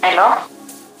Hello?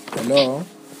 Hello?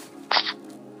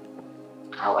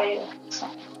 How are you?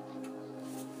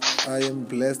 I am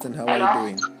blessed, and how are Hello?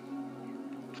 you doing?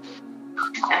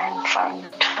 I'm fine.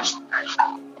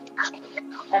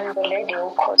 I'm the lady who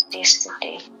called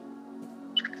yesterday.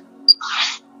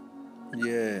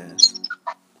 Yes.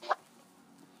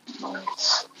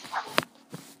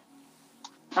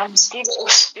 I'm still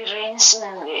experiencing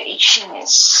the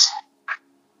itchiness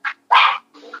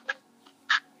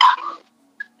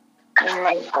in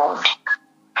my body.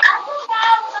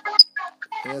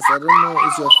 Yes, I don't know.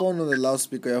 Is your phone on the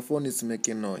loudspeaker? Your phone is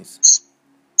making noise.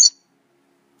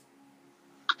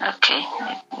 Okay,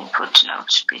 let me put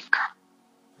loudspeaker.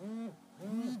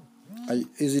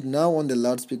 Is it now on the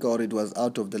loudspeaker or it was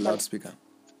out of the loudspeaker?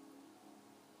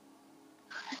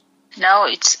 Now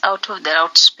it's out of the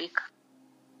loudspeaker.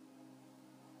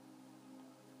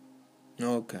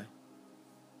 Okay.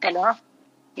 Hello?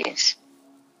 Yes.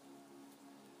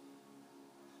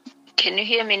 Can you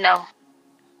hear me now?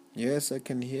 Yes, I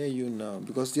can hear you now.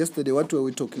 Because yesterday, what were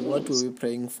we talking? What were we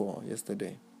praying for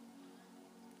yesterday?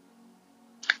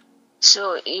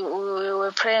 So we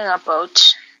were praying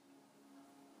about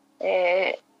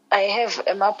I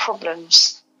have more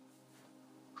problems.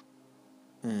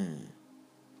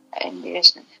 And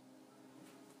yes,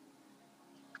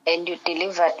 and you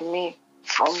delivered me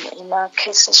from inner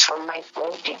cases from my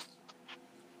body.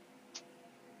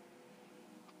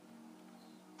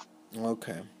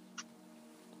 Okay.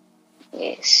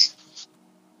 Yes.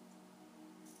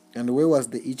 And where was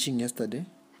the itching yesterday?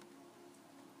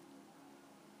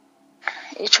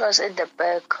 It was at the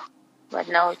back, but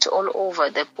now it's all over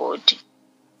the body.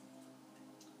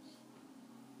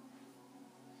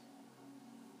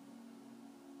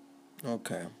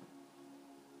 Okay.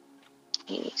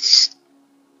 Yes.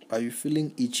 Are you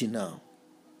feeling itchy now?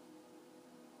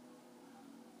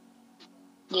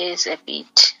 Yes, a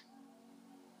bit.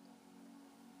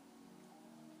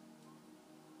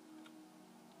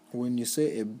 When you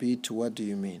say a bit, what do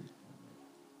you mean?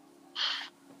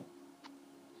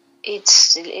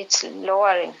 It's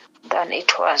lowering than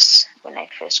it was when I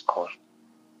first called.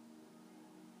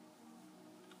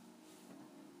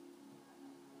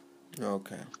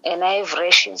 Okay. And I have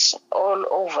rashes all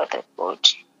over the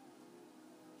body.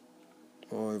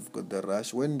 Oh, you've got the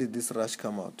rash. When did this rash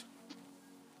come out?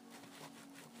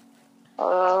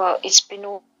 It's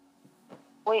been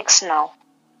weeks now.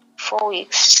 4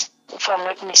 weeks, if I'm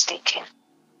not mistaken.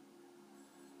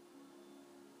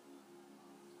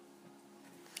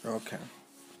 Okay.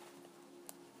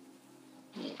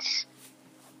 Yes.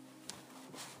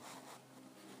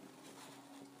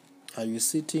 Are you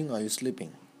sitting? Are you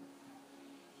sleeping?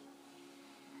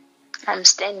 I'm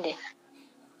standing.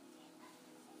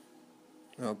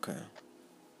 Okay.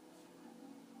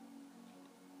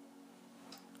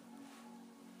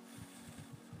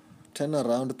 Turn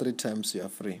around 3 times, you are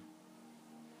free.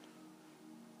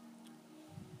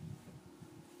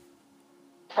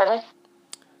 Pardon?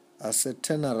 I said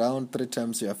turn around 3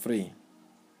 times, you are free.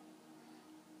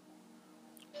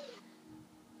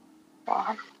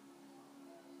 1,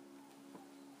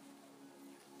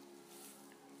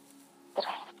 3.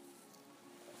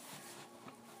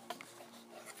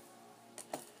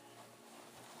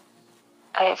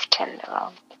 I have turned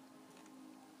around.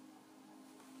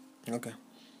 Okay.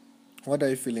 What are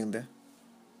you feeling there?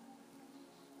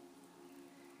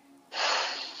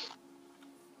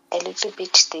 A little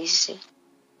bit dizzy.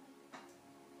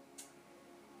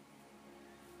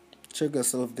 Check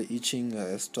yourself, the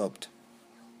itching stopped.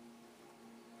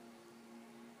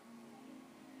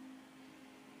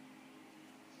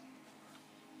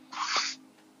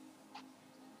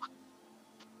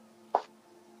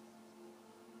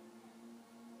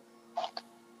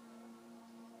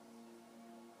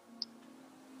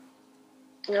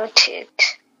 Not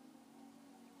yet.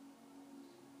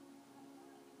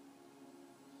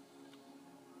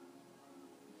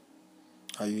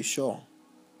 Are you sure?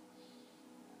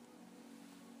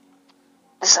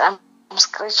 Yes, I'm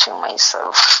scratching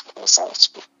myself as I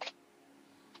speak.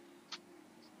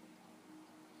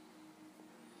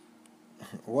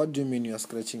 What do you mean you are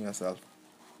scratching yourself?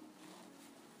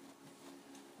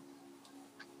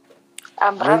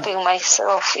 I'm rubbing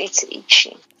myself. It's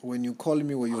itchy. When you call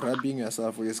me, were you rubbing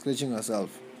yourself or you scratching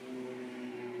yourself?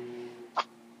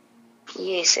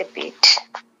 Yes, a bit.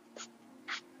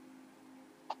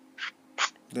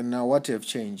 Then now what have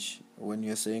changed when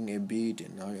you're saying a bit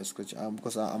and now you're scratching?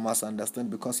 Because I must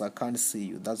understand, because I can't see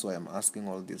you. That's why I'm asking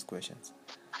all these questions.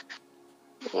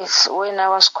 Yes, when I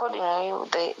was calling you,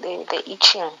 the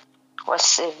itching was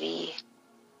severe.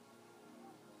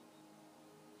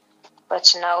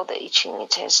 But now the itching,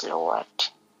 it has lowered.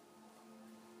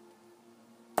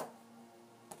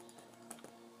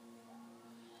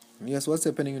 Yes, what's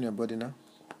happening in your body now?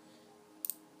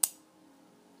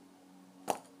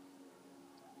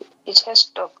 It has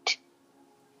stopped.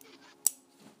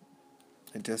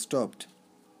 It has stopped.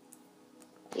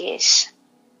 Yes.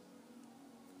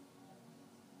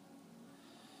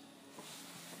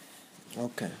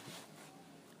 Okay.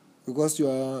 Because you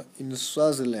are in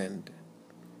Swaziland.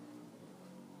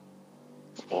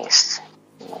 Yes.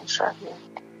 I'm struggling.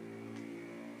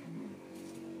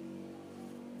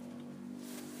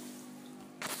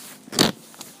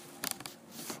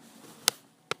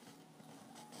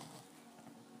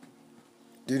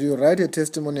 Did you write a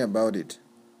testimony about it?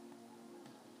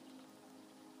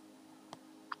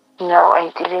 No, I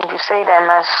didn't. You said I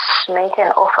must make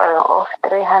an offering of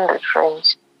 300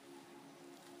 rands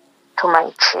to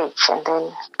my church and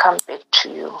then come back to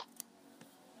you.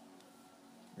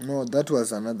 No, that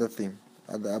was another thing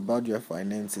about your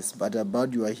finances, but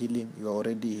about your healing, you are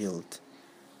already healed.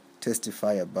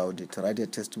 Testify about it. Write a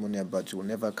testimony about it. You will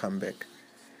never come back.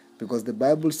 Because the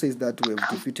Bible says that we have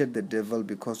defeated the devil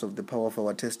because of the power of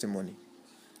our testimony.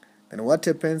 And what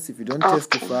happens if you don't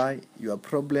testify? Your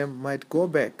problem might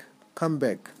come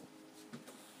back.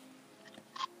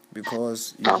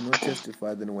 Because you do not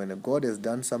testify, then when God has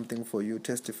done something for you,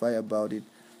 testify about it.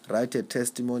 Write a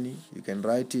testimony. You can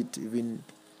write it even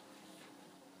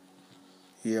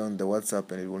here on the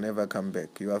WhatsApp and it will never come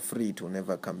back. You are free, it will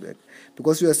never come back.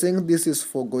 Because you are saying this is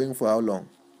for going for how long?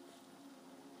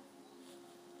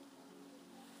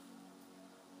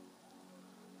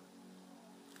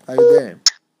 Are you there?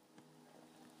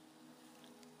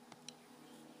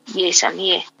 Yes, I'm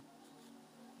here.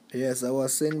 Yes, I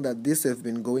was saying that this has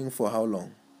been going for how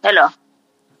long? Hello.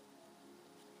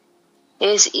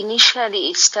 Yes,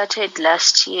 initially it started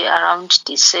last year around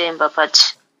December,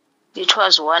 but it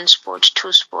was 1 spot,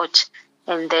 2 spots,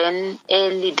 and then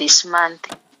early this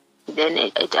month, then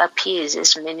it appears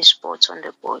as many spots on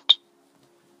the board.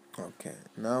 Okay.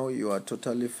 Now you are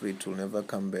totally free. It will never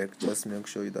come back. Just make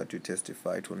sure that you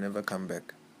testify. It will never come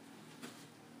back.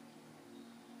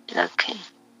 Okay.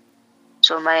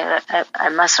 So I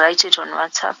must write it on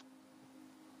WhatsApp?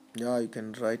 Yeah, you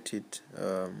can write it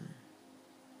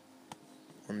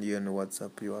on your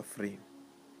WhatsApp. You are free.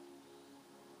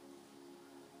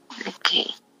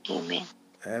 Okay. Amen.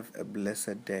 Have a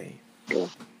blessed day.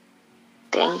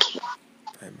 Thank you.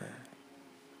 Amen.